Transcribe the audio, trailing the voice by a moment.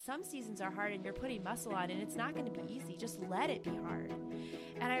Some seasons are hard and you're putting muscle on and it's not going to be easy. Just let it be hard.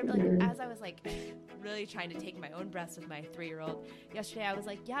 And I like, as I was like really trying to take my own breaths with my 3-year-old yesterday, I was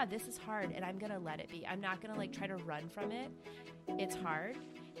like, yeah, this is hard and I'm going to let it be. I'm not going to like try to run from it. It's hard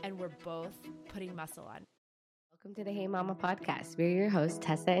and we're both putting muscle on. Welcome to the Hey Mama podcast. We're your hosts,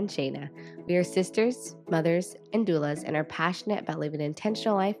 Tessa and Shayna. We are sisters, mothers, and doulas and are passionate about living an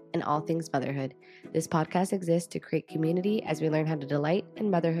intentional life and all things motherhood. This podcast exists to create community as we learn how to delight in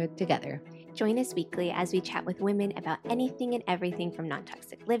motherhood together. Join us weekly as we chat with women about anything and everything from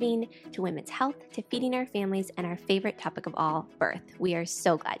non-toxic living to women's health to feeding our families and our favorite topic of all, birth. We are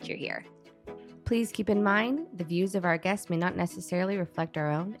so glad you're here. Please keep in mind, the views of our guests may not necessarily reflect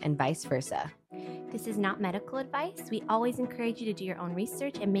our own and vice versa. This is not medical advice. We always encourage you to do your own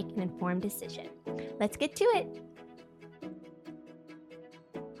research and make an informed decision. Let's get to it.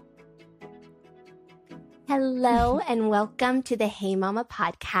 Hello and welcome to the Hey Mama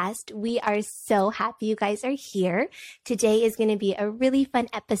podcast. We are so happy you guys are here. Today is going to be a really fun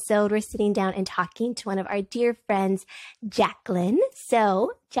episode. We're sitting down and talking to one of our dear friends, JACQUELYN.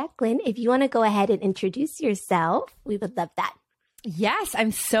 So, JACQUELYN, if you want to go ahead and introduce yourself, we would love that. Yes,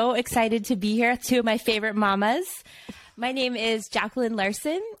 I'm so excited to be here. Two of my favorite mamas. My name is JACQUELYN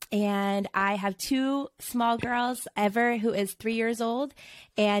LARSON, and I have 2 small girls, Ever, who is 3 years old,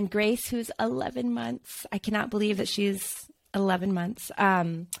 and Grace, who's 11 months. I cannot believe that she's 11 months.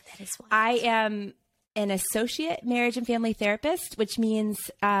 That is wild. I am an associate marriage and family therapist, which means,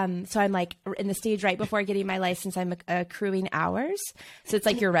 so I'm like in the stage right before getting my license, I'm accruing hours. So it's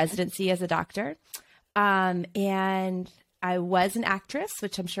like your residency as a doctor. And I was an actress,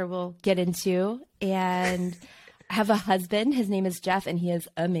 which I'm sure we'll get into, and I have a husband. His name is Jeff, and he is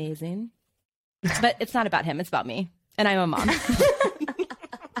amazing. But it's not about him. It's about me, and I'm a mom.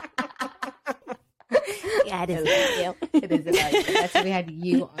 Yeah, it is about you. It is about you. That's why we had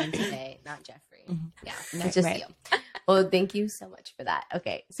you on today, not Jeffrey. Mm-hmm. Yeah, it's just you. Well, thank you so much for that.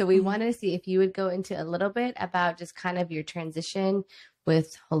 Okay, so we wanted to see if you would go into a little bit about just kind of your transition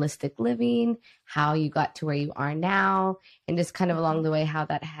with holistic living, how you got to where you are now, and just kind of along the way, how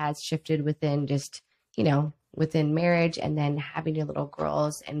that has shifted within just, you know, within marriage and then having your little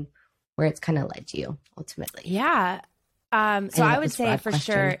girls and where it's kind of led you ultimately. Yeah. So I would say for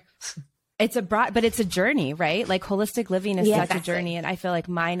sure it's a broad, but it's a journey, right? Like holistic living is such a journey. And I feel like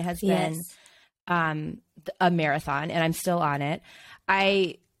mine has been a marathon and I'm still on it.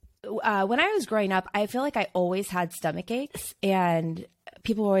 When I was growing up, I feel like I always had stomach aches, and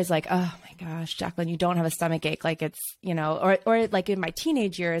people were always like, oh my gosh, JACQUELYN, you don't have a stomach ache. Like it's, you know, or like in my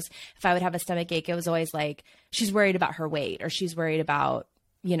teenage years, if I would have a stomach ache, it was always like, she's worried about her weight or she's worried about,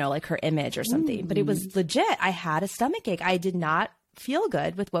 you know, like her image or something. But it was legit. I had a stomach ache. I did not feel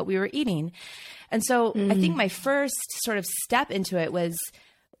good with what we were eating. And so I think my first sort of step into it was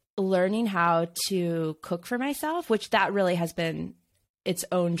learning how to cook for myself, which that really has been its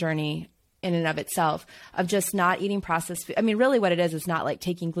own journey in and of itself, of just not eating processed food. I mean, really what it is not like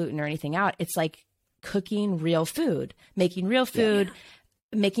taking gluten or anything out. It's like cooking real food, making real food,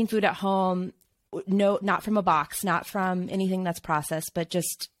 making food at home. No, not from a box, not from anything that's processed, but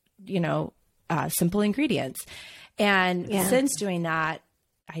just, you know, simple ingredients. And since doing that,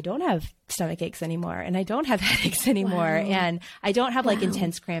 I don't have stomach aches anymore, and I don't have headaches anymore. And I don't have like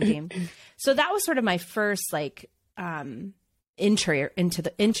intense cramping. So that was sort of my first like, entry into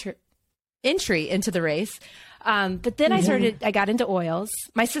the race. But then I got into oils.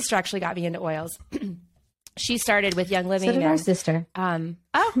 My sister actually got me into oils. She started with Young Living. So did our sister.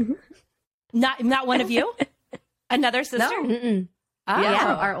 Not one of you? Another sister? No. Oh.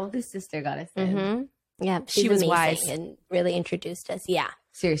 Yeah, our oldest sister got us in. Yeah, she was wise and really introduced us. Yeah.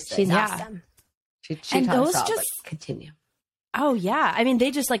 Seriously. She's awesome. She and taught us all, but continue. Oh yeah. I mean, they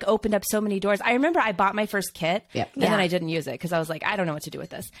just like opened up so many doors. I remember I bought my first kit and then I didn't use it because I was like, I don't know what to do with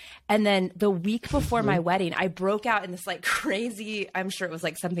this. And then the week before my wedding, I broke out in this like crazy, I'm sure it was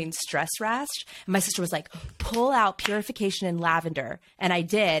like something stress rash. And my sister was like, pull out purification and lavender. And I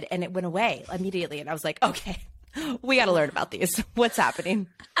did. And it went away immediately. And I was like, okay, we got to learn about these. What's happening?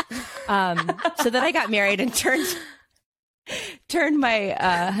 So then I got married and turned my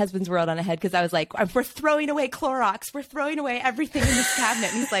husband's world on a head because I was like, we're throwing away Clorox. We're throwing away everything in this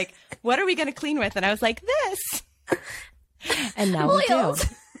cabinet. And he's like, what are we going to clean with? And I was like, this. And now we do.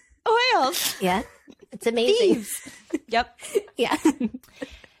 Oils. Yeah. It's amazing. Thieves. Yep. Yeah.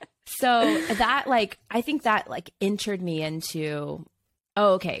 So that like, I think that like entered me into,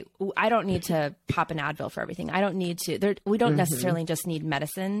 oh, okay, I don't need to pop an Advil for everything. I don't need to, we don't necessarily just need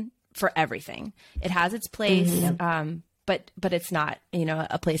medicine for everything. It has its place. But it's not, you know,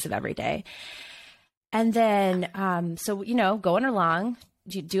 a place of every day. And then, so, you know, going along,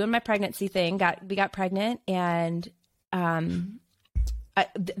 doing my pregnancy thing, we got pregnant, and that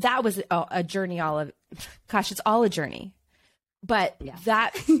was a journey. It's all a journey. But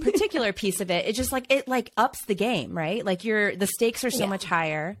that particular piece of it, it just it ups the game, right? Like the stakes are so much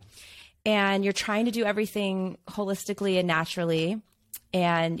higher, and you're trying to do everything holistically and naturally,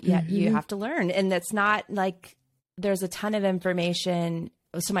 and yet you have to learn. And that's not like there's a ton of information.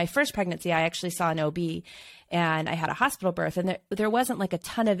 So my first pregnancy, I actually saw an OB, and I had a hospital birth, and there wasn't like a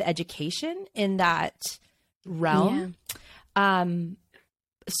ton of education in that realm.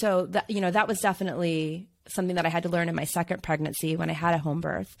 So that, that was definitely something that I had to learn in my second pregnancy when I had a home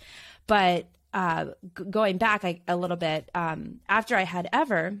birth. But going back a little bit, after I had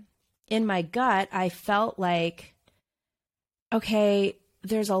Ever, in my gut, I felt like, okay,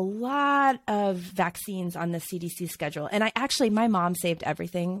 there's a lot of vaccines on the CDC schedule. And my mom saved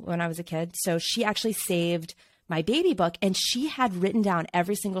everything when I was a kid. So she actually saved my baby book, and she had written down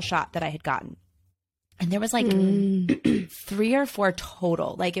every single shot that I had gotten. And there was 3 or 4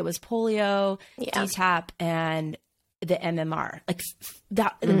 total. Like it was polio, DTaP, and the MMR. Like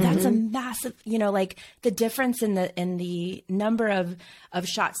that's a massive, the difference in the number of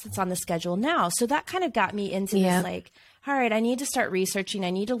shots that's on the schedule now. So that kind of got me into this all right, I need to start researching.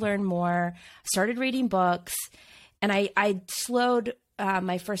 I need to learn more. Started reading books, and I slowed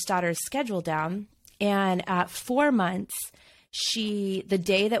my first daughter's schedule down. And at 4 months, the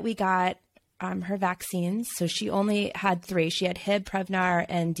day that we got her vaccines, so she only had 3. She had Hib, Prevnar,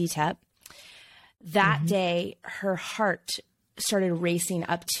 and DTaP. That day, her heart started racing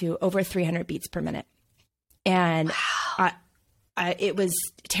up to over 300 beats per minute. And it was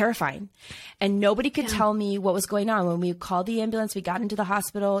terrifying. And nobody could tell me what was going on. When we called the ambulance, we got into the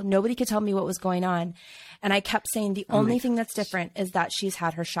hospital, nobody could tell me what was going on. And I kept saying, the only thing that's different is that she's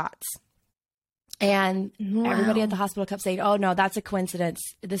had her shots. And everybody at the hospital kept saying, oh, no, that's a coincidence.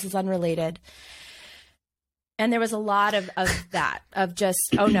 This is unrelated. And there was a lot of that, of just,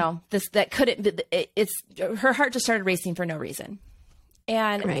 oh, no, her heart just started racing for no reason.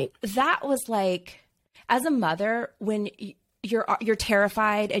 And that was like, as a mother, when you're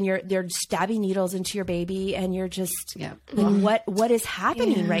terrified and they're stabbing needles into your baby, and you're just what is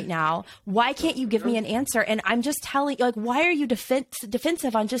happening right now? Why can't you give me an answer? And I'm just telling, why are you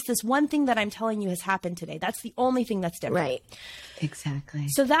defensive on just this one thing that I'm telling you has happened today? That's the only thing that's different. Right. Exactly.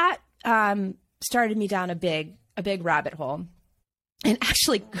 So that started me down a big rabbit hole. And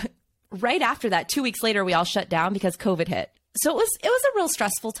actually, right after that, 2 weeks later, we all shut down because COVID hit. So it was a real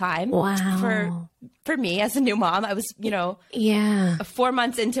stressful time for me as a new mom. I was, 4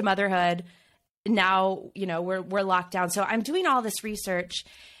 months into motherhood. Now, we're locked down. So I'm doing all this research,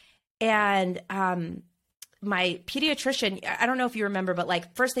 and my pediatrician, I don't know if you remember,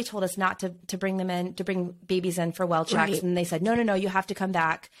 but first they told us not to bring babies in for well checks. And they said, no, you have to come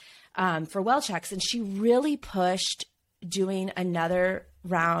back for well checks. And she really pushed doing another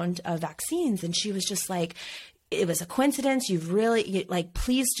round of vaccines. And she was just like, it was a coincidence. You've really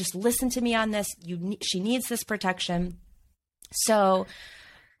please just listen to me on this. She needs this protection. So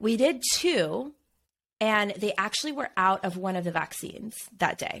we did 2, and they actually were out of one of the vaccines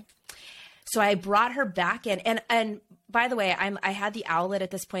that day. So I brought her back in, and by the way, I had the Owlet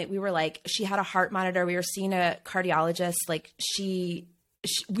at this point. We were she had a heart monitor. We were seeing a cardiologist.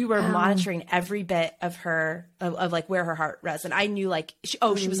 We were monitoring every bit of her, of where her heart was. And I knew she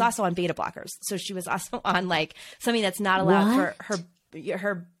was also on beta blockers. So she was also on something that's not allowed for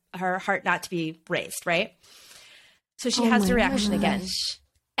her heart not to be raised. Right. So she has the reaction again.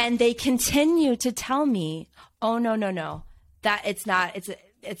 And they continue to tell me, oh, no, that it's not,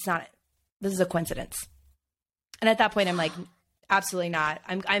 this is a coincidence. And at that point, I'm like, absolutely not.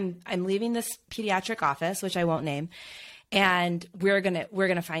 I'm leaving this pediatric office, which I won't name. And we're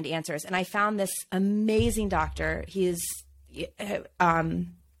gonna find answers. And I found this amazing doctor. He's, I don't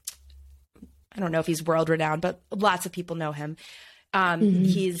know if he's world renowned, but lots of people know him.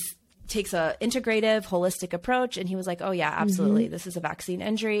 He's takes a integrative, holistic approach. And he was like, oh yeah, absolutely. This is a vaccine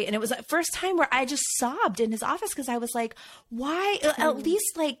injury. And it was the first time where I just sobbed in his office, because I was like, why? At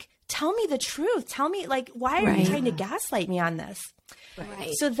least tell me the truth. Tell me why are you trying to gaslight me on this?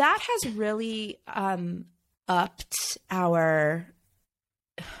 Right. So that has really upped our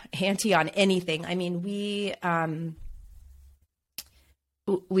ante on anything. I mean,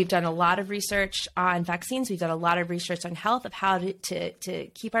 we've done a lot of research on vaccines. We've done a lot of research on health, of how to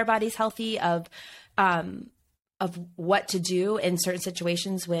keep our bodies healthy, of what to do in certain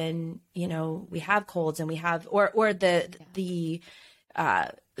situations when, we have colds and we have, or the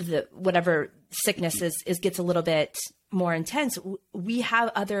whatever sickness gets a little bit more intense. We have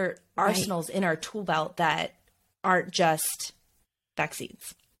other arsenals in our tool belt that aren't just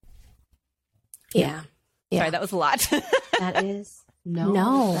vaccines. Yeah. Sorry, that was a lot. That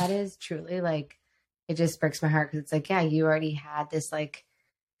is truly like, it just breaks my heart because it's like, yeah, you already had this like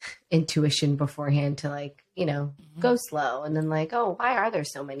intuition beforehand to like, you know, go slow. And then like, oh, why are there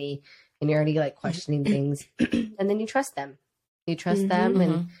so many? And you're already like questioning things. And then you trust them. You trust them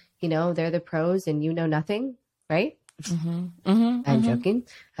and, you know, they're the pros and you know nothing, right? I'm joking,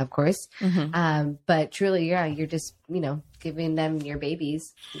 of course. But truly, yeah, you're just, you know, giving them your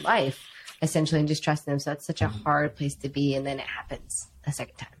baby's life essentially and just trusting them. So it's such a hard place to be. And then it happens a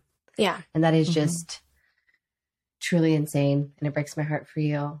second time. Yeah. And that is just truly insane. And it breaks my heart for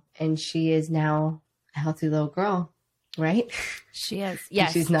you. And she is now a healthy little girl, right? She is.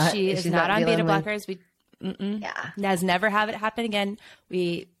 Yes. She's not on beta blockers. Yeah. Has never have it happen again.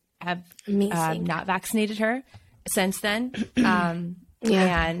 We have not vaccinated her since then.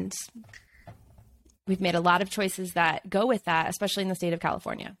 And we've made a lot of choices that go with that, especially in the state of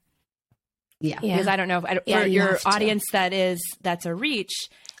California. Yeah. Because I don't know if for your audience that's a reach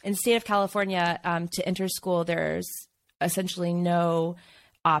in the state of California, to enter school, there's essentially no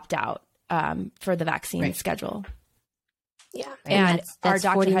opt out for the vaccine schedule. Yeah. And our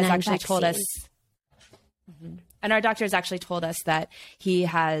doctor has actually told us, and our doctor has actually told us that he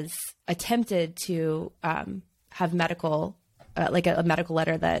has attempted to have medical, like a medical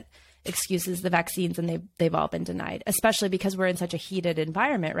letter that excuses the vaccines, and they've all been denied, especially because we're in such a heated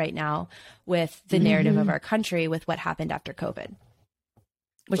environment right now with the narrative of our country with what happened after COVID,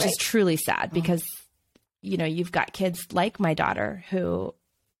 which is truly sad because, you know, you've got kids like my daughter who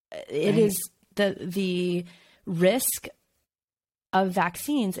it is the risk of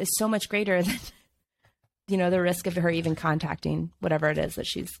vaccines is so much greater than, you know, the risk of her even contacting whatever it is that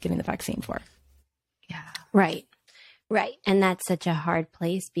she's getting the vaccine for. Yeah. Right. Right. And that's such a hard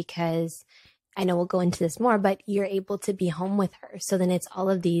place because I know we'll go into this more, but you're able to be home with her. So then it's all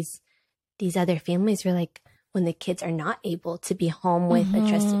of these other families who are like, when the kids are not able to be home with a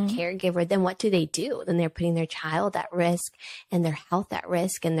trusted caregiver, then what do? Then they're putting their child at risk and their health at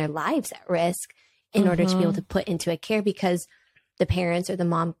risk and their lives at risk in order to be able to put into a care because the parents or the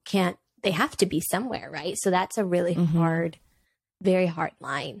mom can't, they have to be somewhere. Right. So that's a really hard, very hard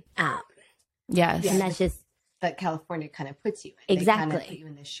line. Yes. And that's just, that California kind of puts you in. Exactly. They kind of put you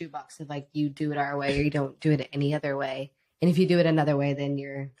in this shoebox of like, you do it our way or you don't do it any other way. And if you do it another way, then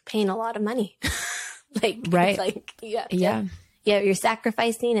you're paying a lot of money. Like, right. It's like, you're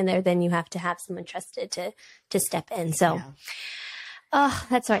sacrificing and then you have to have someone trusted to step in. So, oh,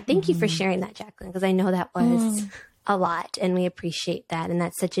 that's hard. Thank you for sharing that, Jacqueline, because I know that was a lot and we appreciate that. And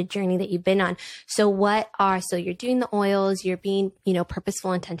that's such a journey that you've been on. So so you're doing the oils, you're being, you know,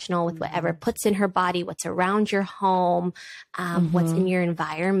 purposeful, intentional with whatever puts in her body, what's around your home, what's in your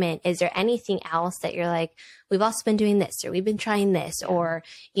environment. Is there anything else that you're like, we've also been doing this or we've been trying this or,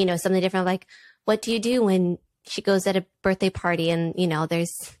 you know, something different? Like, what do you do when she goes at a birthday party and, you know,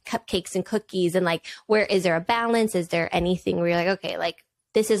 there's cupcakes and cookies and like, is there a balance? Is there anything where you're like, okay, like,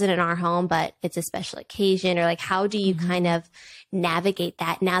 this isn't in our home, but it's a special occasion, or like, how do you kind of navigate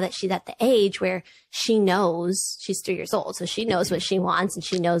that now that she's at the age where she knows she's 3 years old. So she knows what she wants and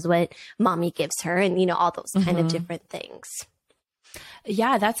she knows what mommy gives her and, you know, all those kind of different things.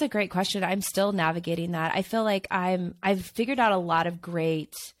 Yeah, that's a great question. I'm still navigating that. I feel like I've figured out a lot of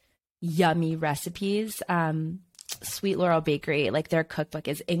great, yummy recipes. Sweet Laurel Bakery, like their cookbook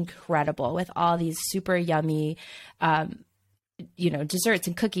is incredible with all these super yummy, you know, desserts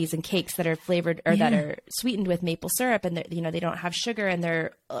and cookies and cakes that are flavored or that are sweetened with maple syrup, and you know, they don't have sugar, and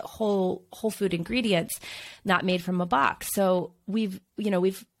they're whole food ingredients, not made from a box. So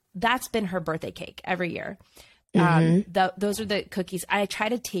that's been her birthday cake every year. Those are the cookies. I try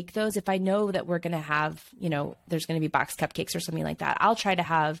to take those if I know that we're going to have, you know, there's going to be box cupcakes or something like that. I'll try to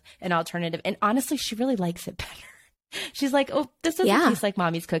have an alternative. And honestly, she really likes it better. She's like, oh, this doesn't taste like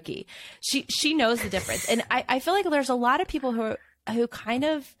mommy's cookie. She knows the difference. And I feel like there's a lot of people who kind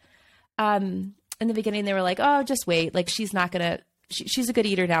of, in the beginning, they were like, oh, just wait. Like, she's not going to, she's a good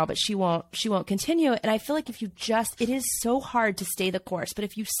eater now, but she won't continue. And I feel like if you it is so hard to stay the course, but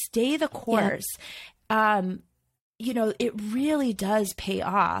if you stay the course, you know, it really does pay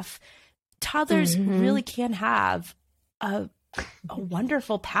off. Toddlers really can have a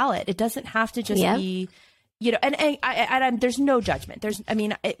wonderful palate. It doesn't have to just be, you know, and there's no judgment.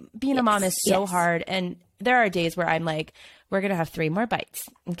 Being a mom is so hard. And there are days where I'm like, we're going to have 3 more bites.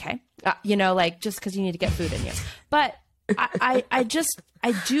 Okay. You know, like, just cause you need to get food in you. But I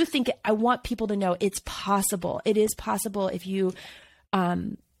do think I want people to know it's possible. It is possible if you,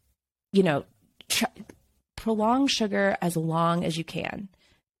 you know, prolong sugar as long as you can.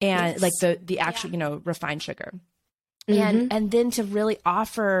 And like the actual, you know, refined sugar. And then to really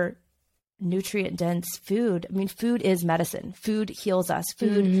offer nutrient dense food. I mean, food is medicine. Food heals us.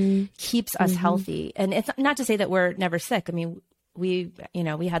 Food keeps us healthy. And it's not to say that we're never sick. I mean, we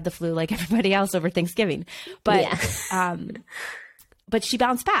had the flu like everybody else over Thanksgiving, but, but she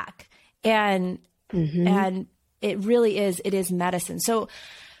bounced back, and it really is, it is medicine. So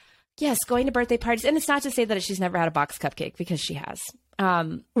yes, going to birthday parties, and it's not to say that she's never had a box cupcake, because she has.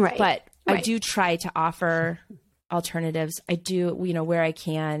 But I do try to offer alternatives. I do, where I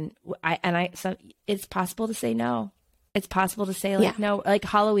can. So it's possible to say no. It's possible to say no. Like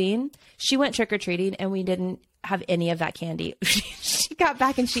Halloween, she went trick or treating, and we didn't have any of that candy. She got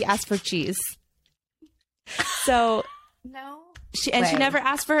back and she asked for cheese. So no. She never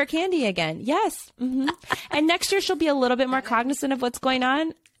asked for her candy again. Yes. And next year she'll be a little bit more cognizant of what's going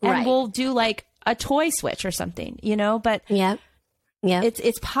on, and we'll do like a toy switch or something, but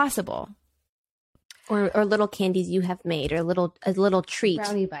it's possible. Or little candies you have made, or a little treat.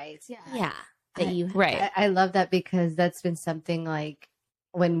 Brownie bites. Yeah. I love that, because that's been something like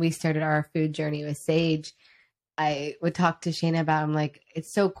when we started our food journey with Sage, I would talk to Shayna about, I'm like,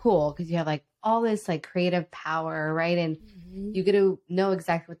 it's so cool because you have like all this like creative power, right? And you get to know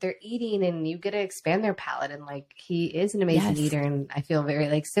exactly what they're eating, and you get to expand their palate. And like, he is an amazing eater, and I feel very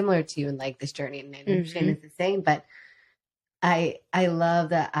like similar to you in like this journey, and I know Shayna's the same, but I love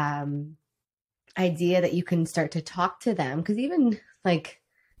the idea that you can start to talk to them, because even like,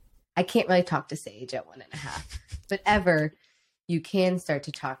 I can't really talk to Sage at 1.5, but Ever, you can start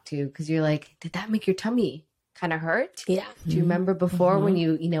to talk to, because you're like, did that make your tummy kind of hurt? Yeah. Do you remember before when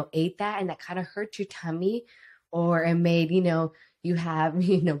you ate that and that kind of hurt your tummy, or it made, you have,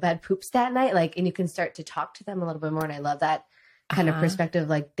 bad poops that night? Like, and you can start to talk to them a little bit more. And I love that kind of perspective.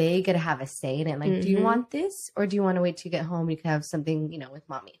 Like, they get to have a say in it. Like, do you want this, or do you want to wait till you get home? You can have something, with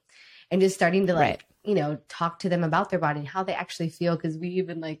mommy. And just starting to like, talk to them about their body and how they actually feel. Cause we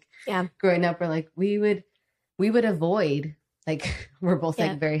even like growing up, we're like, we would avoid, like, we're both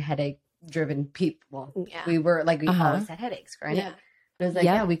like very headache driven people. We were like, we always had headaches growing up. But it was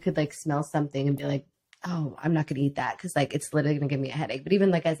like, we could like smell something and be like, oh, I'm not going to eat that, cause like, it's literally going to give me a headache. But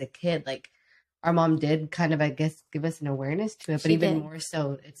even like as a kid, like our mom did kind of, I guess, give us an awareness to it. But even more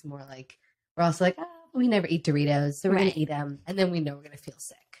so, it's more like, we're also like, oh, we never eat Doritos, so we're going to eat them. And then we know we're going to feel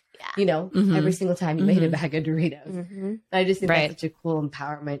sick. Every single time you made a bag of Doritos. I just think that's such a cool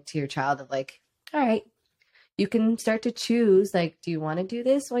empowerment to your child of like, all right, you can start to choose, like, do you want to do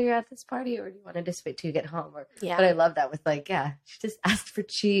this while you're at this party, or do you want to just wait till you get home? Or, but I love that with like, she just asked for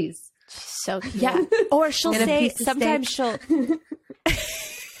cheese. So cute. Yeah. Or she'll say, sometimes she'll,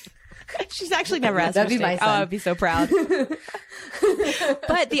 she's actually never asked for steak. Oh, I'd be so proud.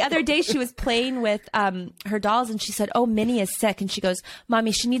 But the other day she was playing with her dolls, and she said, oh, Minnie is sick. And she goes,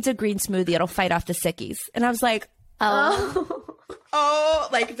 Mommy, she needs a green smoothie. It'll fight off the sickies. And I was like, oh,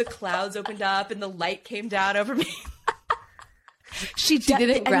 like the clouds opened up and the light came down over me. She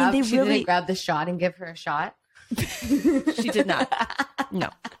didn't grab the shot and give her a shot. She did not. No.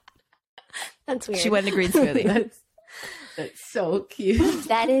 That's weird. She went in the green smoothie. That's so cute.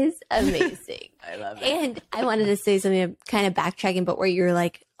 That is amazing. I love it. And I wanted to say something kind of backtracking, but where you're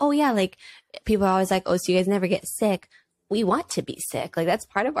like, oh yeah, like people are always like, oh, so you guys never get sick. We want to be sick. Like that's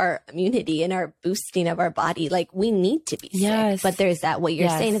part of our immunity and our boosting of our body. Like we need to be sick. But there's that, what you're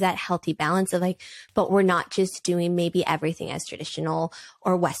saying is that healthy balance of like, but we're not just doing maybe everything as traditional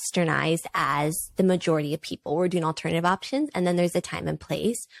or westernized as the majority of people. We're doing alternative options. And then there's a time and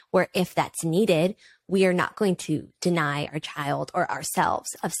place where if that's needed, we are not going to deny our child or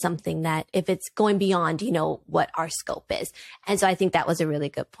ourselves of something that if it's going beyond, what our scope is. And so I think that was a really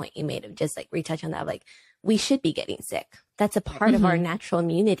good point you made of just like retouch on that. Like we should be getting sick. That's a part of our natural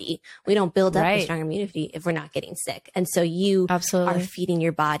immunity. We don't build up a strong immunity if we're not getting sick. And so you are feeding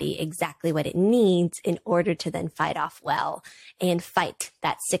your body exactly what it needs in order to then fight off well and fight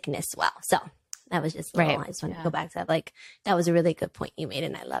that sickness well. So that was just I just want to go back to that. Like that was a really good point you made,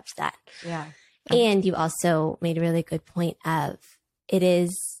 and I loved that. Yeah. And you also made a really good point of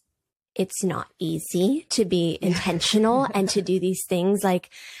it's not easy to be intentional and to do these things. Like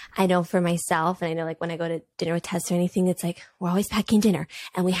I know for myself, and I know like when I go to dinner with Tess or anything, it's like, we're always packing dinner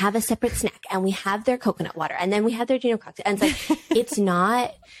and we have a separate snack and we have their coconut water and then we have their cocktail. And it's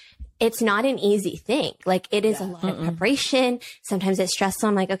like, it's not an easy thing. Like it is a lot of preparation. Sometimes it's stressful.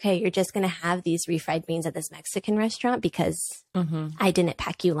 I'm like, okay, you're just going to have these refried beans at this Mexican restaurant because I didn't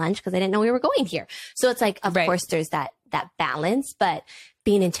pack you lunch because I didn't know we were going here. So it's like, of course there's that balance, but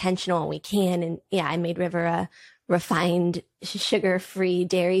being intentional when we can. And I made River a refined, sugar-free,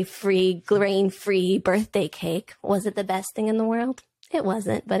 dairy-free, grain-free birthday cake. Was it the best thing in the world? It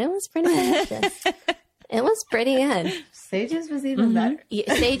wasn't, but it was pretty delicious. It was pretty good. Sage's was even better.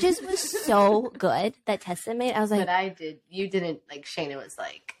 Yeah, Sage's was so good that Tessa made. I was like, but you didn't like Shayna was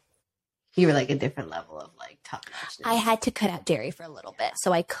like, you were like a different level of like top notchness. I had to cut out dairy for a little bit,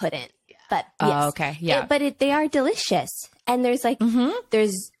 so I couldn't. Yeah. But yes. Okay. Yeah. They are delicious. And there's like,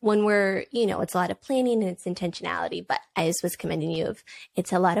 there's when we're, it's a lot of planning and it's intentionality, but I just was commending you of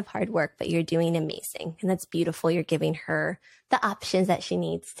it's a lot of hard work, but you're doing amazing. And that's beautiful. You're giving her the options that she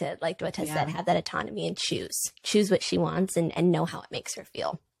needs to, like what Tessa said, have that autonomy and choose what she wants and know how it makes her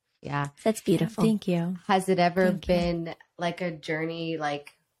feel. Yeah. So that's beautiful. Thank you. Has it ever been like a journey?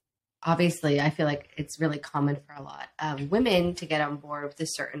 Like, obviously, I feel like it's really common for a lot of women to get on board with a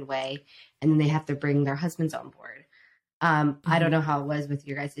certain way, and then they have to bring their husbands on board. I don't know how it was with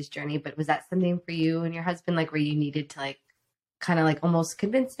your guys' journey, but was that something for you and your husband, like where you needed to like kind of like almost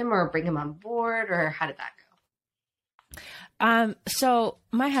convince him or bring him on board, or how did that go? So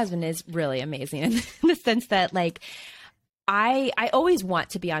my husband is really amazing in the sense that like, I always want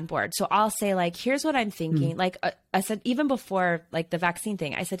to be on board. So I'll say like, here's what I'm thinking. Like I said, even before like the vaccine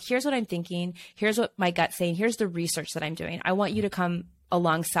thing, I said, here's what I'm thinking. Here's what my gut's saying. Here's the research that I'm doing. I want you to come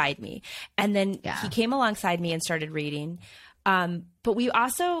alongside me. And then he came alongside me and started reading. But we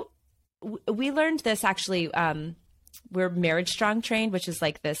also, we learned this actually, we're Marriage Strong trained, which is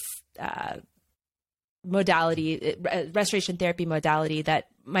like this, modality, restoration therapy modality that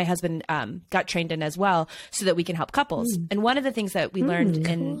my husband got trained in as well, so that we can help couples. And one of the things that we learned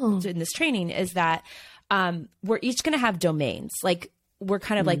in this training is that we're each going to have domains. Like we're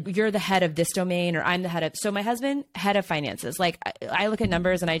kind of like, you're the head of this domain, or I'm the head of. So my husband, head of finances. Like I look at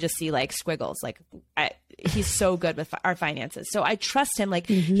numbers and I just see like squiggles. Like he's so good with our finances. So I trust him. Like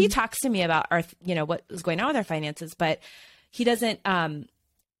he talks to me about our, what is going on with our finances, but he doesn't come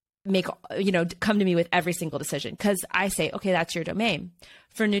to me with every single decision, because I say, okay, that's your domain.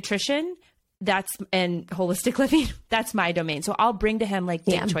 For nutrition, and holistic living, that's my domain. So I'll bring to him like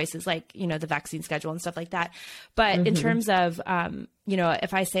big choices, like, the vaccine schedule and stuff like that. But in terms of,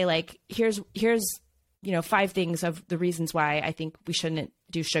 if I say like, here's 5 things of the reasons why I think we shouldn't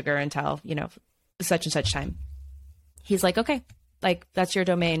do sugar until, such and such time. He's like, okay, like that's your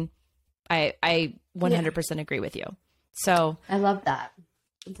domain. I 100% agree with you. So I love that.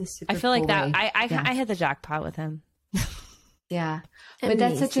 I feel like that I hit the jackpot with him. Yeah. But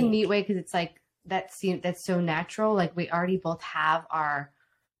that's such a neat way, because it's like that's so natural. Like we already both have our,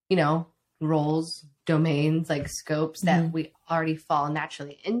 roles, domains, like scopes that we already fall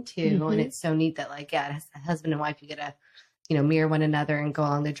naturally into. And it's so neat that like, as a husband and wife, you get to, mirror one another and go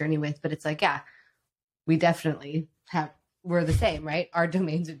along the journey with. But it's like, we definitely we're the same, right? Our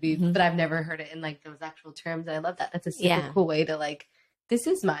domains would be, but I've never heard it in like those actual terms. And I love that. That's a super cool way to like, this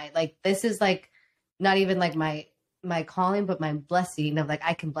is like not even like my calling, but my blessing of like,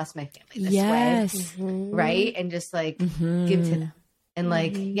 I can bless my family this way. Right. And just like give to them and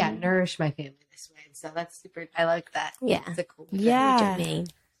like, nourish my family this way. And so that's super, I like that. Yeah. It's a cool domain.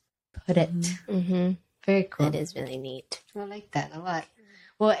 Put it. Very cool. That is really neat. I like that a lot.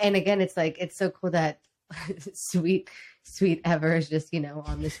 Well, and again, it's like, it's so cool that sweet Ever is just,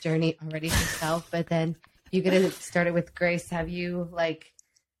 on this journey already herself, but then you get to start it with Grace. Have you like,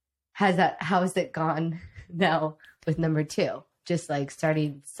 how has it gone now with number 2? Just like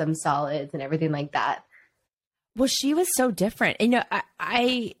starting some solids and everything like that. Well, she was so different.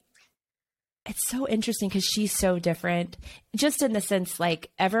 I it's so interesting because she's so different, just in the sense like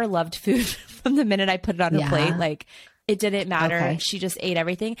Ever loved food from the minute I put it on her plate. Like it didn't matter. Okay. She just ate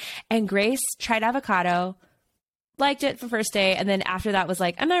everything. And Grace tried avocado, liked it for first day. And then after that was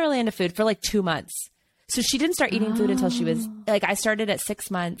like, I'm not really into food for like 2 months. So she didn't start eating food until she was like, I started at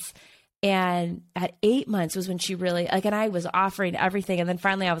 6 months, and at 8 months was when she really like, and I was offering everything. And then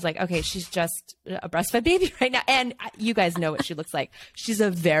finally I was like, okay, she's just a breastfed baby right now. And you guys know what she looks like. She's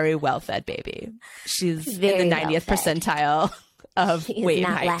a very well-fed baby. She's very in the 90th percentile of weight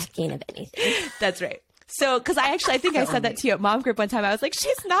and height. Lacking of anything. That's right. So, cause I think I said that to you at mom group one time. I was like,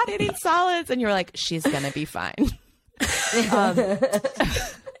 she's not eating solids. And you were like, she's going to be fine.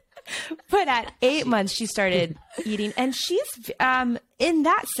 But at 8 months, she started eating, and she's in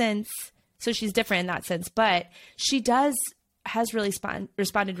that sense. So she's different in that sense, but she has really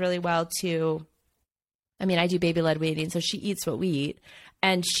responded really well to. I mean, I do baby-led weaning, so she eats what we eat,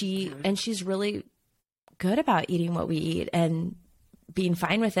 and she's really good about eating what we eat and being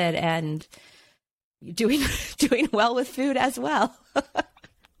fine with it, and doing well with food as well.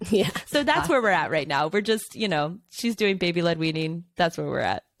 Yeah. So that's where we're at right now. We're just, she's doing baby-led weaning. That's where we're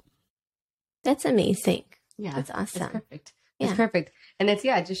at. That's amazing. Yeah. That's awesome. It's perfect. Yeah. It's perfect. And it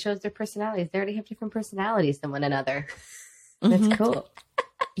just shows their personalities. They already have different personalities than one another. That's cool.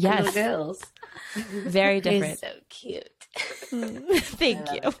 Yes. Girls. Very different. You're so cute.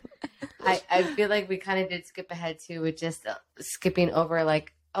 Thank you. I feel like we kind of did skip ahead too with just skipping over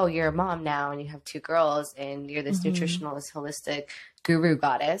like, oh, you're a mom now and you have 2 girls and you're this nutritionalist, holistic guru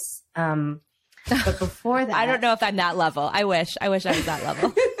goddess. But before that, I don't know if I'm that level. I wish I was that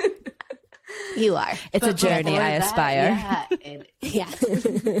level. You are. It's a journey. I aspire. Yeah.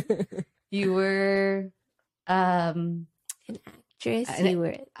 You were an actress. You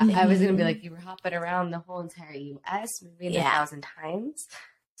were. I was gonna be like, you were hopping around the whole entire U.S. maybe 1,000 times.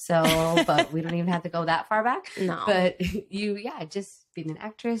 So, but we don't even have to go that far back. No. But you, just being an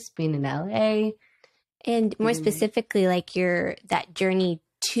actress, being in LA, and more specifically, like that journey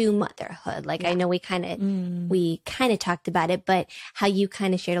to motherhood. Like I know we kind of talked about it, but how you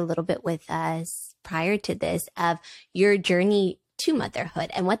kind of shared a little bit with us prior to this of your journey to motherhood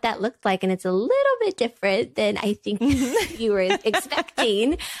and what that looked like. And it's a little bit different than I think you were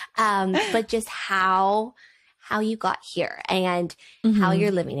expecting. But just how you got here and how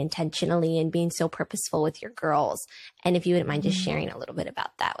you're living intentionally and being so purposeful with your girls. And if you wouldn't mind just sharing a little bit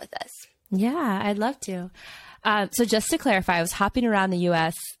about that with us. Yeah, I'd love to. So just to clarify, I was hopping around the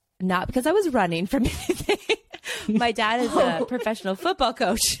U.S. not because I was running from anything. My dad is a professional football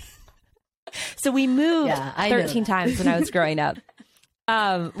coach. So we moved 13 times when I was growing up.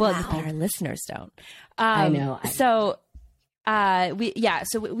 But our listeners don't. I know. So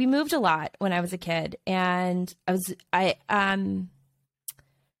we moved a lot when I was a kid, and I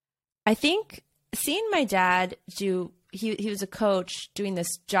think seeing my dad do, he was a coach doing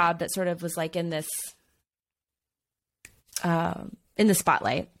this job that sort of was like in this, in the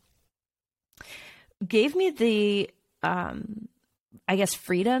spotlight, gave me the, I guess,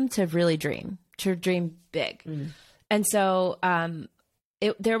 freedom to really dream big. And so,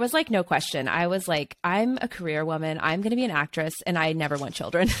 there was like no question. I was like, I'm a career woman. I'm going to be an actress, and I never want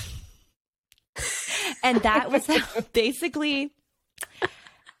children. And that was basically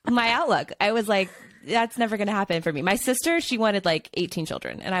my outlook. I was like, that's never going to happen for me. My sister, she wanted like 18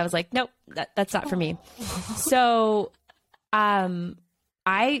 children. And I was like, nope, that's not for me. So,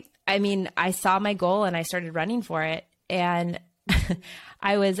 I saw my goal and I started running for it. And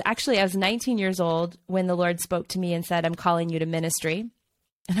I was 19 years old when the Lord spoke to me and said, I'm calling you to ministry.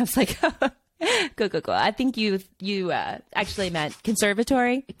 And I was like, go. I think you actually meant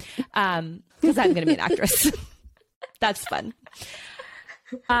conservatory, because I'm going to be an actress. That's fun.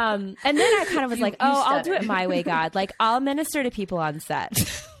 And then I kind of was like, I'll do it my way, God. Like, I'll minister to people on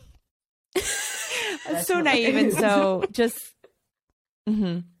set. I'm so naive and so just,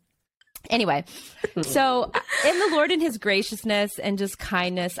 Anyway, so and the Lord in his graciousness and just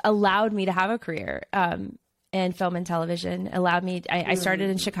kindness allowed me to have a career in film and television. Allowed me, I started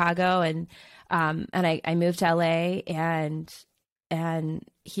in Chicago and I moved to LA and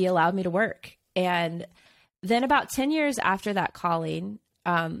he allowed me to work. And then about 10 years after that calling,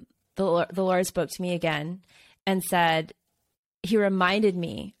 the Lord spoke to me again and said, he reminded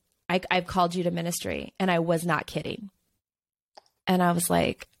me, I've called you to ministry. And I was not kidding. And I was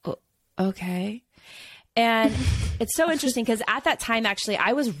like, okay. And it's so interesting because at that time, actually,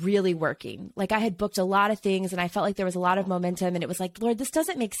 I was really working. Like I had booked a lot of things and I felt like there was a lot of momentum and it was like, Lord, this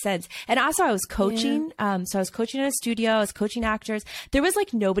doesn't make sense. And also I was coaching. Yeah. So I was coaching in a studio. I was coaching actors. There was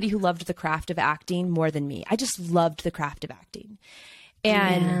like nobody who loved the craft of acting more than me. I just loved the craft of acting.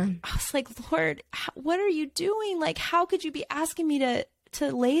 And I was like, Lord, what are you doing? Like, how could you be asking me to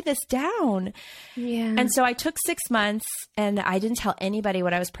lay this down? Yeah. And so I took 6 months and I didn't tell anybody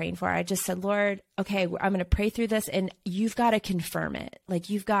what I was praying for. I just said, Lord, okay, I'm going to pray through this and you've got to confirm it. Like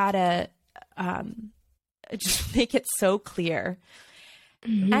you've got to just make it so clear.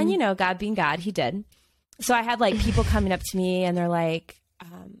 Mm-hmm. And, you know, God being God, he did. So I had like people coming up to me and they're like,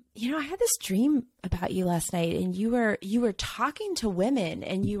 you know, I had this dream about you last night and you were talking to women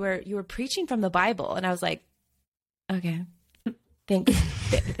and you were preaching from the Bible. And I was like, okay. Thanks.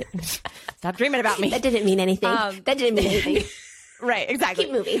 Stop dreaming about me. That didn't mean anything. That didn't mean anything. Right, exactly.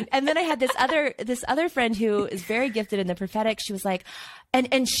 Keep moving. And then I had this other friend who is very gifted in the prophetic. She was like,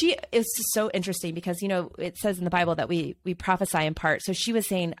 and she is so interesting because, you know, it says in the Bible that we prophesy in part. So she was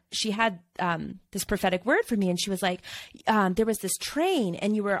saying she had this prophetic word for me. And she was like, there was this train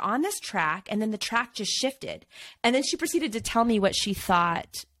and you were on this track and then the track just shifted. And then she proceeded to tell me what she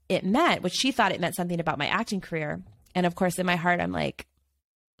thought it meant, something about my acting career. And of course, in my heart, I'm like,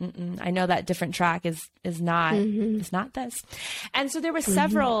 I know that different track is not is not this. And so there were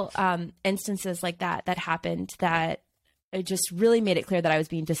several instances like that happened that it just really made it clear that I was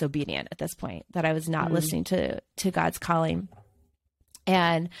being disobedient at this point, that I was not listening to God's calling.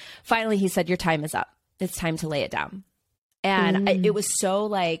 And finally, he said, "Your time is up. It's time to lay it down." And it was so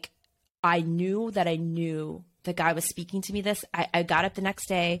like, I knew that God was speaking to me this. I got up the next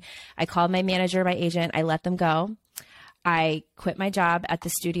day. I called my manager, my agent. I let them go. I quit my job at the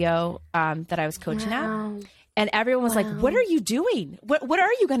studio that I was coaching at. And everyone was like, what are you doing? What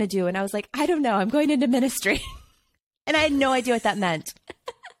are you going to do? And I was like, I don't know. I'm going into ministry. And I had no idea what that meant.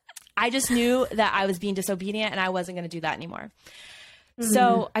 I just knew that I was being disobedient and I wasn't going to do that anymore.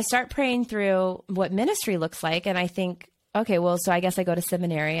 So I start praying through what ministry looks like. And I think, okay, well, so I guess I go to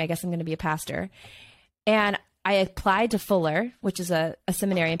seminary. I guess I'm going to be a pastor. And I applied to Fuller, which is a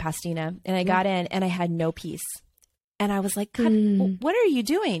seminary in Pasadena. And I got in and I had no peace. And I was like, God, what are you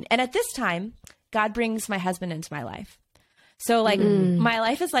doing? And at this time, God brings my husband into my life. So like my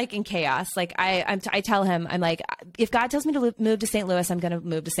life is like in chaos. Like I tell him, I'm like, if God tells me to move to St. Louis, I'm going to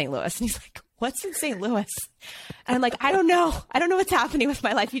move to St. Louis. And he's like, what's in St. Louis? And I'm like, I don't know. I don't know what's happening with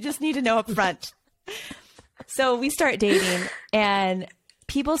my life. You just need to know up front. So we start dating and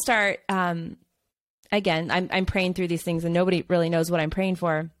people start, again, I'm praying through these things and nobody really knows what I'm praying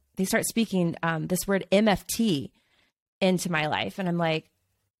for. They start speaking this word MFT into my life. And I'm like,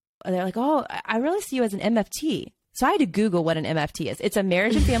 they're like, oh, I really see you as an MFT. So I had to Google what an MFT is. It's a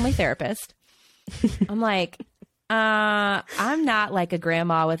marriage and family therapist. I'm like, I'm not like a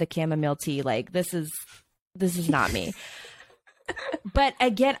grandma with a chamomile tea. Like this is not me. But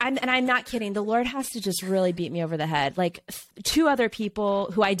again, I'm not kidding. The Lord has to just really beat me over the head. Like two other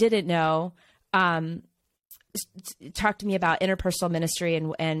people who I didn't know, talked to me about interpersonal ministry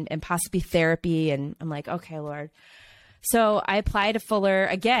and possibly therapy. And I'm like, okay, Lord. So I applied to Fuller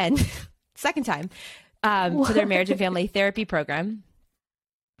again, second time, to their marriage and family therapy program.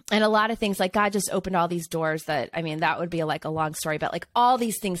 And a lot of things, like God just opened all these doors that, I mean, that would be like a long story, but like all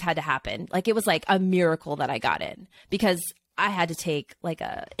these things had to happen. Like it was like a miracle that I got in because I had to take like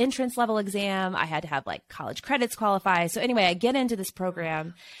a entrance level exam. I had to have like college credits qualify. So anyway, I get into this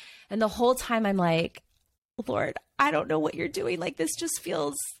program and the whole time I'm like, Lord, I don't know what you're doing. Like this just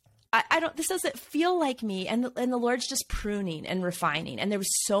feels, this doesn't feel like me. And the Lord's just pruning and refining. And there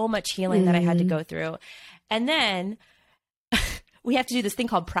was so much healing that I had to go through. And then we have to do this thing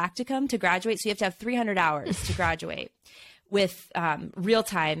called practicum to graduate. So you have to have 300 hours to graduate with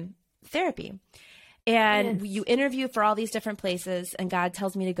real-time therapy. And you interview for all these different places. And God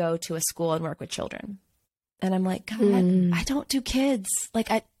tells me to go to a school and work with children. And I'm like, God, I don't do kids.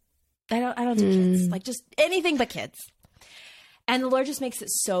 Like I don't do kids. Like just anything but kids. And the Lord just makes it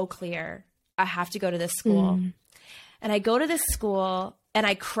so clear. I have to go to this school. And I go to this school and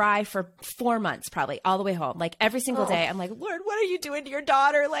I cry for 4 months, probably all the way home. Like every single day, I'm like, Lord, what are you doing to your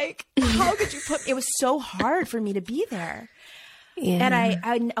daughter? Like, how could you it was so hard for me to be there. Yeah.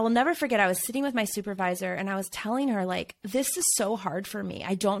 And I will never forget. I was sitting with my supervisor and I was telling her like, this is so hard for me.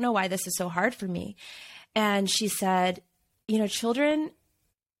 I don't know why this is so hard for me. And she said, you know, children,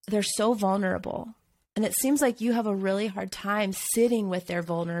 they're so vulnerable. And it seems like you have a really hard time sitting with their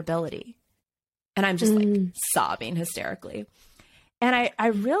vulnerability. And I'm just like sobbing hysterically. And I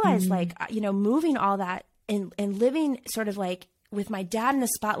realized like, you know, moving all that and living sort of like with my dad in the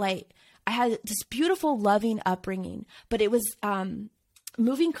spotlight, I had this beautiful, loving upbringing, but it was,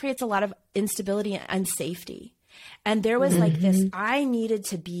 moving creates a lot of instability and unsafety. And there was like this, I needed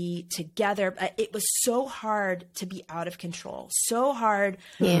to be together. It was so hard to be out of control, so hard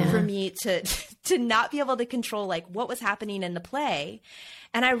for me to not be able to control like what was happening in the play.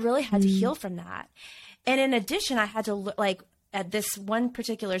 And I really had to heal from that. And in addition, I had to like, at this one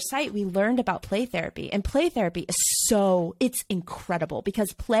particular site, we learned about play therapy, and play therapy is it's incredible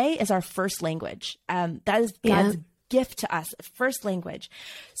because play is our first language. That is God's gift to us, first language.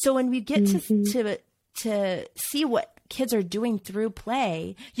 So when we get to see what kids are doing through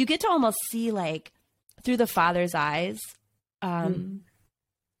play, you get to almost see like through the father's eyes,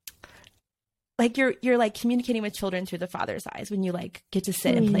 like you're like communicating with children through the father's eyes when you like get to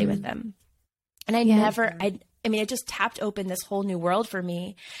sit and play with them. And I mean, it just tapped open this whole new world for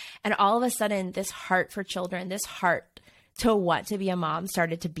me. And all of a sudden, this heart for children, this heart to want to be a mom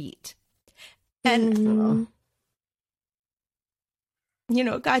started to beat. And, you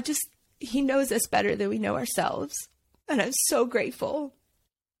know, God He knows us better than we know ourselves. And I'm so grateful.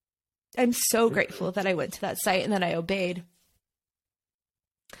 I'm so grateful that I went to that site and that I obeyed.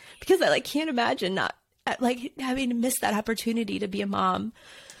 Because I like can't imagine not like having to miss that opportunity to be a mom.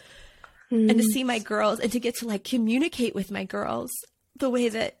 And to see my girls and to get to like communicate with my girls the way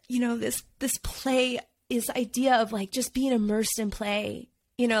that, you know, this play is idea of like just being immersed in play,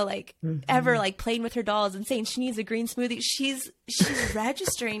 you know, like ever like playing with her dolls and saying she needs a green smoothie. She's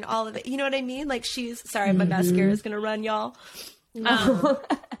registering all of it. You know what I mean? Like sorry, my mascara is going to run, y'all. You look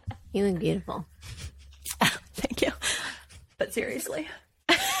beautiful. Thank you. But seriously.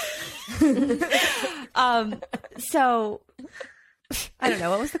 So I don't know.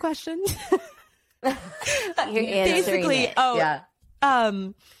 What was the question? You're answering it.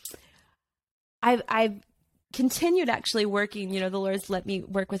 I've continued actually working, the Lord's let me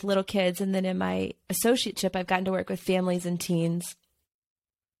work with little kids. And then in my associateship, I've gotten to work with families and teens,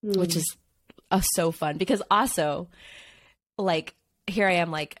 which is so fun because also like, here I am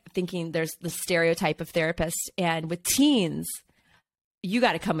like thinking there's the stereotype of therapist, and with teens, you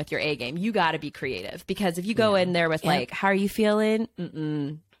got to come with your A game. You got to be creative, because if you go in there with like, how are you feeling?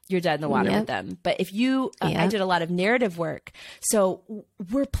 You're dead in the water with them. But if you, I did a lot of narrative work. So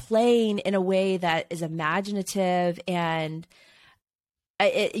we're playing in a way that is imaginative, and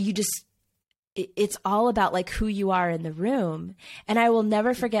it's all about like who you are in the room. And I will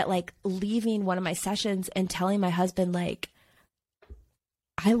never forget like leaving one of my sessions and telling my husband, like,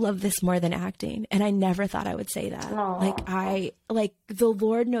 I love this more than acting. And I never thought I would say that. Aww. Like the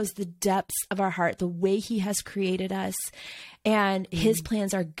Lord knows the depths of our heart, the way he has created us, and his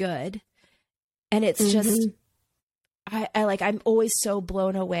plans are good. And it's just, I'm always so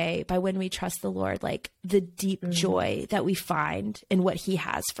blown away by when we trust the Lord, like the deep joy that we find in what he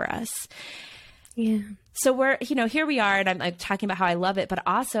has for us. Yeah. So we're, here we are, and I'm like talking about how I love it, but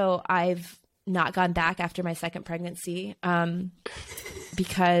also I've not gone back after my second pregnancy,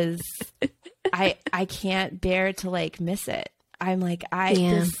 because I can't bear to like miss it. I'm like,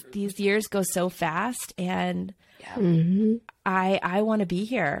 these years go so fast, and I want to be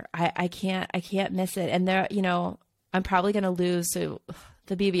here. I can't miss it. And there, I'm probably going to lose. So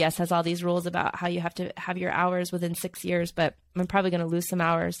the BBS has all these rules about how you have to have your hours within 6 years, but I'm probably going to lose some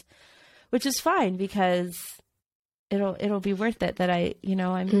hours, which is fine because it'll be worth it that I'm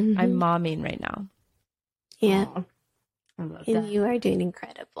momming right now. Yeah. Aww. I love and that. You are doing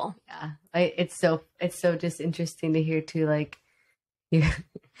incredible. Yeah. It's so just interesting to hear too, like you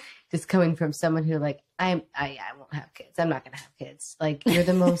just coming from someone who like, I won't have kids. I'm not going to have kids. Like you're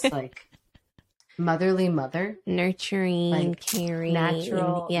the most like motherly mother, nurturing, like, caring,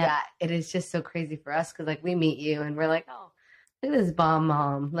 natural. Yeah. It is just so crazy for us. Cause like we meet you and we're like, oh, look at this bomb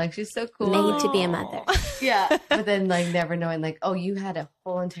mom. Like she's so cool. Made to be a mother. Yeah. But then like never knowing like, oh, you had a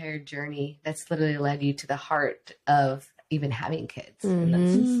whole entire journey that's literally led you to the heart of even having kids. And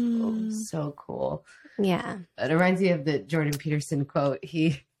that's so cool. Yeah. It reminds me of the Jordan Peterson quote.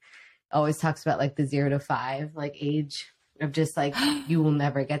 He always talks about like the 0 to 5, like age of just like, you will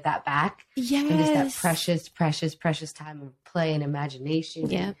never get that back. Yes. And just that precious, precious, precious time of play and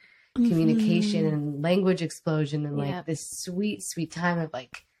imagination. Yeah. Communication and language explosion and like this sweet, sweet time of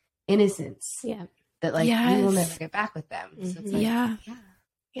like innocence that like you will never get back with them. So it's like,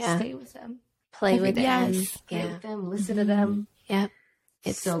 stay with them, play with them, play with them, listen to them. Yeah,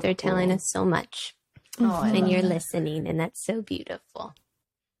 they're telling us so much, and you're listening, and that's so beautiful.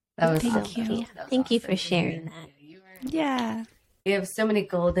 That was thank you. That was thank you awesome. for sharing that. You have so many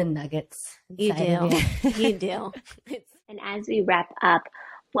golden nuggets. You do. You do. And as we wrap up,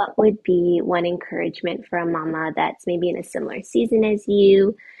 what would be one encouragement for a mama that's maybe in a similar season as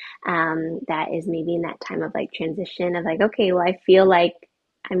you, that is maybe in that time of like transition of like, okay, well, I feel like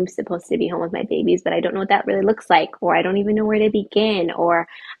I'm supposed to be home with my babies, but I don't know what that really looks like, or I don't even know where to begin, or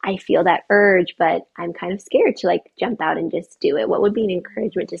I feel that urge, but I'm kind of scared to like jump out and just do it. What would be an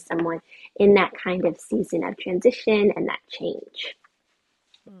encouragement to someone in that kind of season of transition and that change?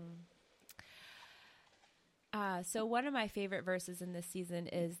 So one of my favorite verses in this season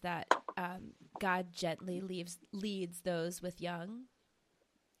is that God gently leads those with young,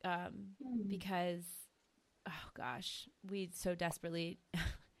 because, oh gosh, we so desperately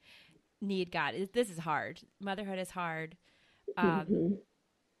need God. This is hard. Motherhood is hard. And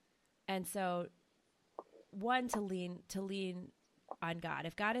so one, to lean on God.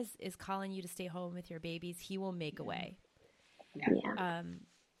 If God is calling you to stay home with your babies, he will make a way.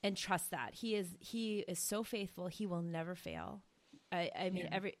 And trust that he is so faithful. He will never fail. I mean,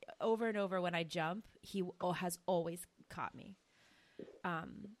 over and over when I jump, he has always caught me.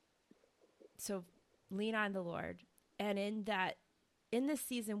 So lean on the Lord. And in this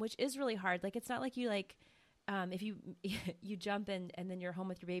season, which is really hard, like, it's not like you like, if you jump in and then you're home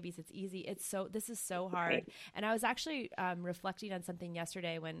with your babies, it's easy. This is so hard. Right. And I was actually reflecting on something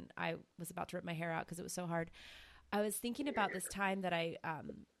yesterday when I was about to rip my hair out because it was so hard. I was thinking about this time that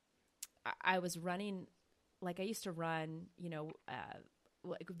I was running, like I used to run,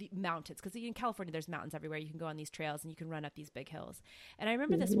 like the mountains, because in California there's mountains everywhere. You can go on these trails and you can run up these big hills. And I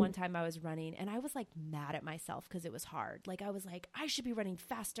remember this one time I was running and I was like mad at myself because it was hard. Like I was like, I should be running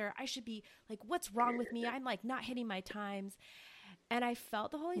faster. I should be like, what's wrong with me? I'm like not hitting my times. And I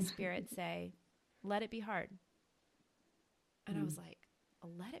felt the Holy Spirit say, let it be hard. And I was like,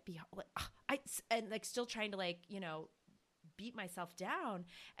 let it be hard. Like, still trying to like, beat myself down.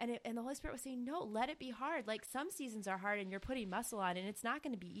 And the Holy Spirit was saying, no, let it be hard. Like some seasons are hard and you're putting muscle on and it's not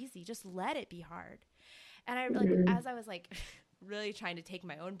going to be easy. Just let it be hard. And I like, as I was like really trying to take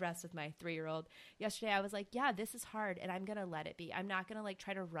my own breaths with my 3-year-old yesterday, I was like, yeah, this is hard and I'm going to let it be. I'm not going to like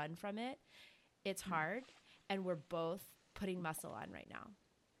try to run from it. It's hard. And we're both putting muscle on right now.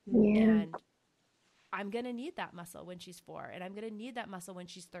 Yeah. And I'm going to need that muscle when she's 4 and I'm going to need that muscle when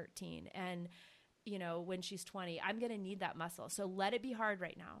she's 13 and, when she's 20, I'm going to need that muscle. So let it be hard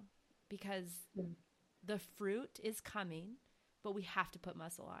right now because the fruit is coming, but we have to put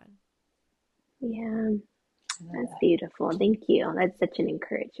muscle on. Yeah. That's beautiful. Thank you. That's such an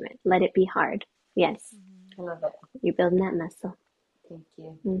encouragement. Let it be hard. Yes. I love it. You're building that muscle. Thank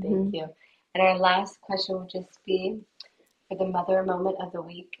you. Thank you. And our last question will just be for the mother moment of the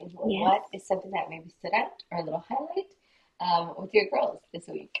week. And what is something that maybe stood out or a little highlight with your girls this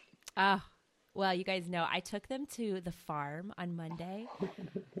week? Well, you guys know I took them to the farm on Monday.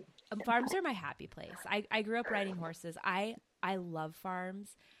 Farms are my happy place. I grew up riding horses. I love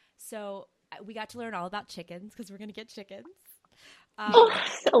farms. So we got to learn all about chickens because we're going to get chickens.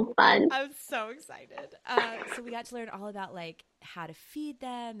 So fun. I'm so excited. So we got to learn all about like how to feed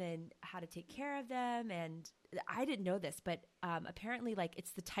them and how to take care of them. And I didn't know this, but apparently like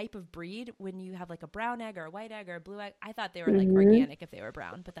it's the type of breed when you have like a brown egg or a white egg or a blue egg. I thought they were like organic if they were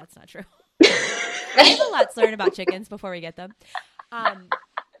brown, but that's not true. There's a lot to learn about chickens before we get them.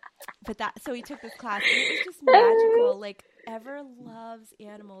 So we took this class and it was just magical. Like Ever loves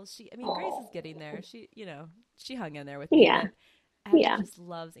animals. Grace is getting there. She hung in there with me. Yeah. Ever just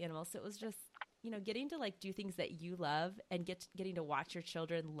loves animals. So it was just, getting to like do things that you love and getting to watch your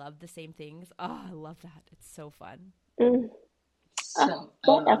children love the same things. Oh, I love that. It's so fun.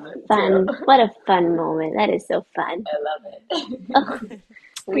 What a fun moment. That is so fun. I love it.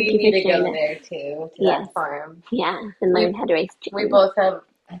 We need to go there too, to that farm. Yeah, and learn how to raise chickens. We both have,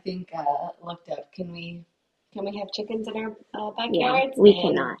 I think, looked up, can we have chickens in our backyards? Yeah, we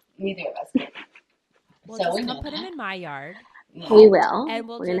cannot. Neither of us can. We'll put them in my yard. Yeah. We will. And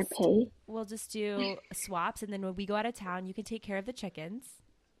we're going to pay. We'll just do swaps, and then when we go out of town, you can take care of the chickens.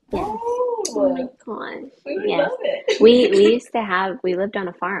 Yes. Oh my gosh. We love it. We lived on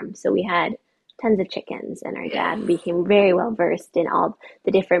a farm, so we had tons of chickens, and our dad became very well versed in all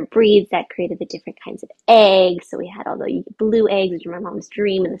the different breeds that created the different kinds of eggs. So we had all the blue eggs, which are my mom's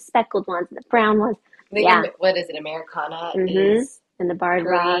dream, and the speckled ones, and the brown ones. What is it? Americana is and the barred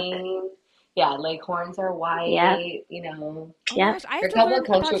rock. Yeah, Leghorns are white. Yep. Oh my gosh, I have to learn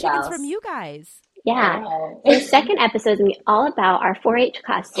about chickens from you guys. Yeah. The second episode is going to be all about our 4-H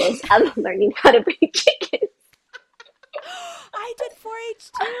classes of learning how to breed chickens. I did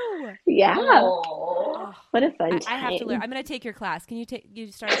 4-H too. Yeah. Oh, what a fun time. I have to learn. I'm going to take your class. Can you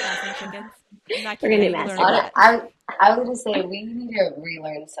start a class on chickens? I'm not We're going to do master. I was going to say we need to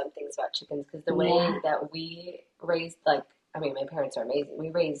relearn some things about chickens because the way that we raised, my parents are amazing. We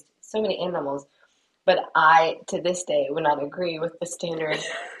raised so many animals, but I, to this day, would not agree with the standard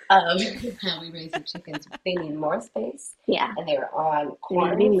of how we raise the chickens. They need more space. Yeah. And they were on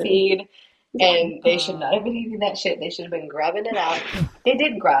corn feed. And they should not have been eating that shit. They should have been grubbing it out. They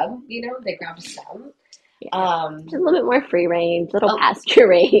did grub, they grubbed some. Yeah. Just a little bit more free range, little pasture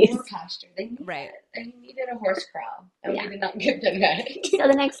raised. More pasture. They needed a horse corral. And we did not give them that. So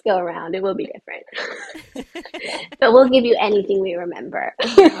the next go around, it will be different. But we'll give you anything we remember.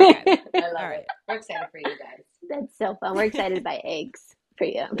 Okay. I love it. We're excited for you guys. That's so fun. We're excited by eggs from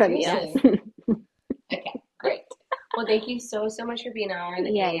you. Okay, great. Well, thank you so much for being on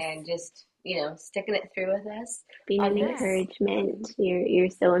and just sticking it through with us. Being an encouragement. You're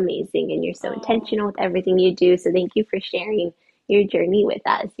so amazing and you're so intentional with everything you do. So thank you for sharing your journey with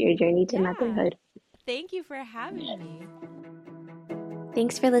us, your journey to motherhood. Thank you for having me.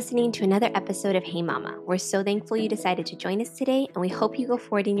 Thanks for listening to another episode of Hey Mama. We're so thankful you decided to join us today, and we hope you go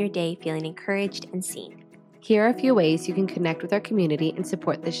forward in your day feeling encouraged and seen. Here are a few ways you can connect with our community and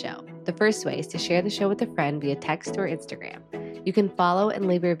support the show. The first way is to share the show with a friend via text or Instagram. You can follow and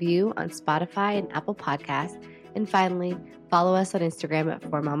leave a review on Spotify and Apple Podcasts. And finally, follow us on Instagram at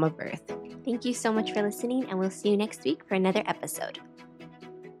 4MamaBirth. Thank you so much for listening, and we'll see you next week for another episode.